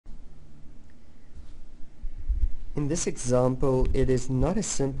In this example, it is not as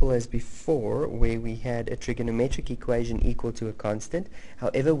simple as before, where we had a trigonometric equation equal to a constant.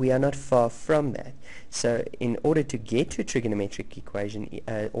 However, we are not far from that. So in order to get to a trigonometric equation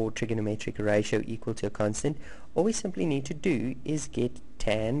or trigonometric ratio equal to a constant, all we simply need to do is get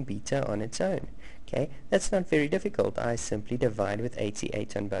tan beta on its own. Okay, that's not very difficult. I simply divide with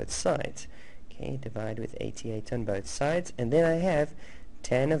 88 on both sides. Okay, divide with 88 on both sides, and then I have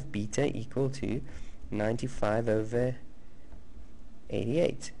tan of beta equal to 95 over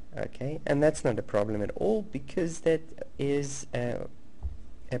 88. Okay, and that's not a problem at all, because that is a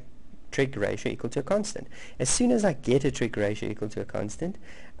trig ratio equal to a constant. As soon as I get a trig ratio equal to a constant,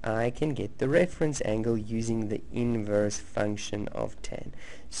 I can get the reference angle using the inverse function of tan.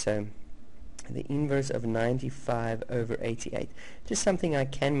 So the inverse of 95 over 88. Just something I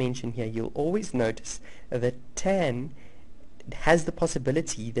can mention here, you'll always notice that tan has the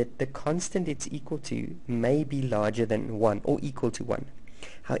possibility that the constant it's equal to may be larger than 1 or equal to 1.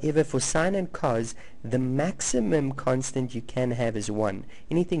 However, for sine and cos, the maximum constant you can have is 1.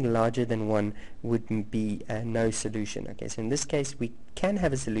 Anything larger than 1 would be no solution. Okay, so in this case we can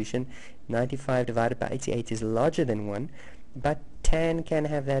have a solution. 95 divided by 88 is larger than 1, but tan can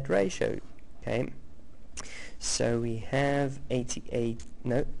have that ratio. Okay, so we have 88,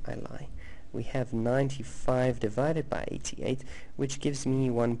 no, I lie. We have 95 divided by 88, which gives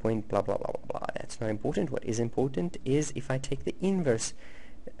me 1 point blah blah blah blah blah. That's not important. What is important is if I take the inverse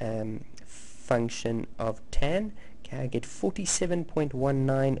function of tan, okay, I get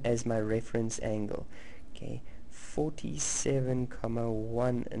 47.19 as my reference angle. Okay,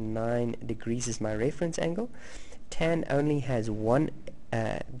 47,19 degrees is my reference angle. Tan only has one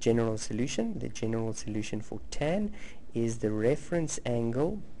general solution. The general solution for tan is the reference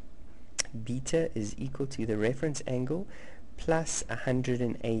angle beta is equal to the reference angle plus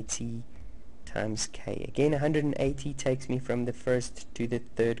 180 times k. Again, 180 takes me from the first to the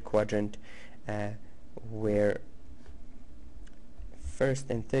third quadrant, where first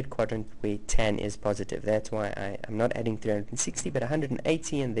and third quadrant where tan is positive. That's why I'm not adding 360 but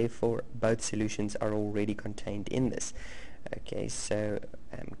 180, and therefore both solutions are already contained in this. Okay, so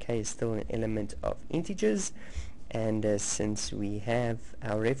k is still an element of integers, and since we have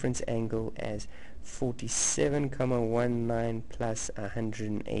our reference angle as 47,19 plus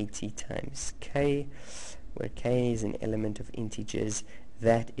 180 times k, where k is an element of integers,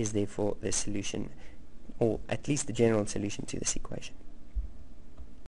 that is therefore the solution, or at least the general solution to this equation.